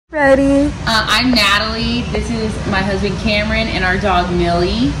Ready. I'm Natalie. This is my husband Cameron and our dog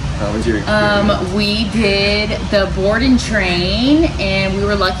Millie. How was your experience? We did the board and train, and we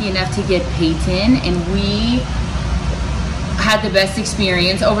were lucky enough to get Peyton, and we had the best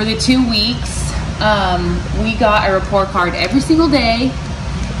experience. Over the 2 weeks, we got a report card every single day,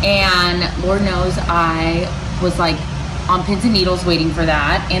 and Lord knows I was like on pins and needles waiting for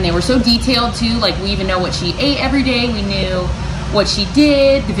that. And they were so detailed too, like we even know what she ate every day, we knew what she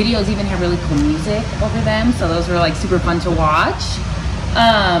did. The videos even have really cool music over them, so those were like super fun to watch.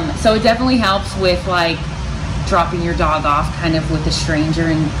 So it definitely helps with like dropping your dog off kind of with a stranger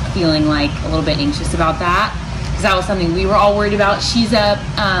and feeling like a little bit anxious about that, because that was something we were all worried about. She's a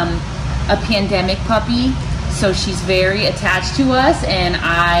pandemic puppy, so she's very attached to us, and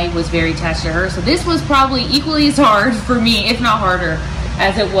I was very attached to her. So this was probably equally as hard for me, if not harder,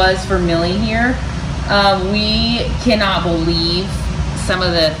 as it was for Millie here. We cannot believe some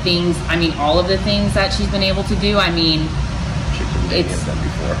of the things, I mean, all of the things that she's been able to do. I mean,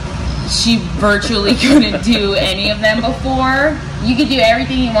 she virtually couldn't do any of them before. You could do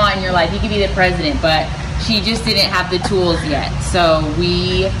everything you want in your life. You could be the president, but she just didn't have the tools yet. So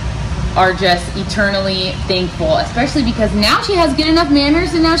we are just eternally thankful, especially because now she has good enough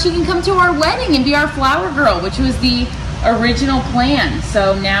manners, and now she can come to our wedding and be our flower girl, which was the original plan.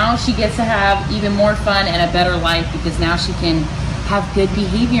 So now she gets to have even more fun and a better life, because now she can have good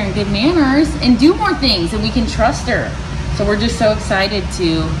behavior and good manners and do more things, and we can trust her. So we're just so excited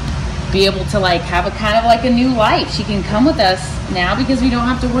to be able to like have a kind of like a new life. She can come with us now because we don't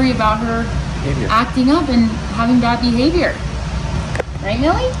have to worry about her acting up and having bad behavior. Right,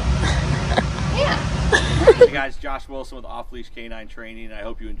 Millie? Yeah. Hey guys, Josh Wilson with Off-Leash Canine Training. I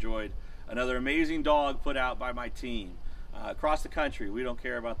hope you enjoyed another amazing dog put out by my team. Across the country, we don't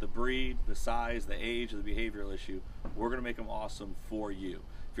care about the breed, the size, the age, or the behavioral issue. We're going to make them awesome for you.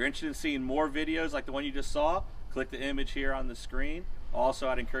 If you're interested in seeing more videos like the one you just saw, click the image here on the screen. Also,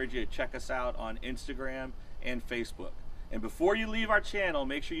 I'd encourage you to check us out on Instagram and Facebook. And before you leave our channel,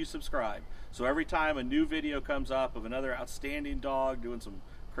 make sure you subscribe. So every time a new video comes up of another outstanding dog doing some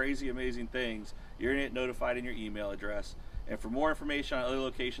crazy, amazing things, you're going to get notified in your email address. And for more information on other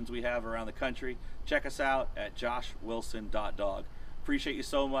locations we have around the country, check us out at joshwilson.dog. Appreciate you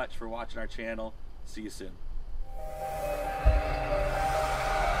so much for watching our channel. See you soon.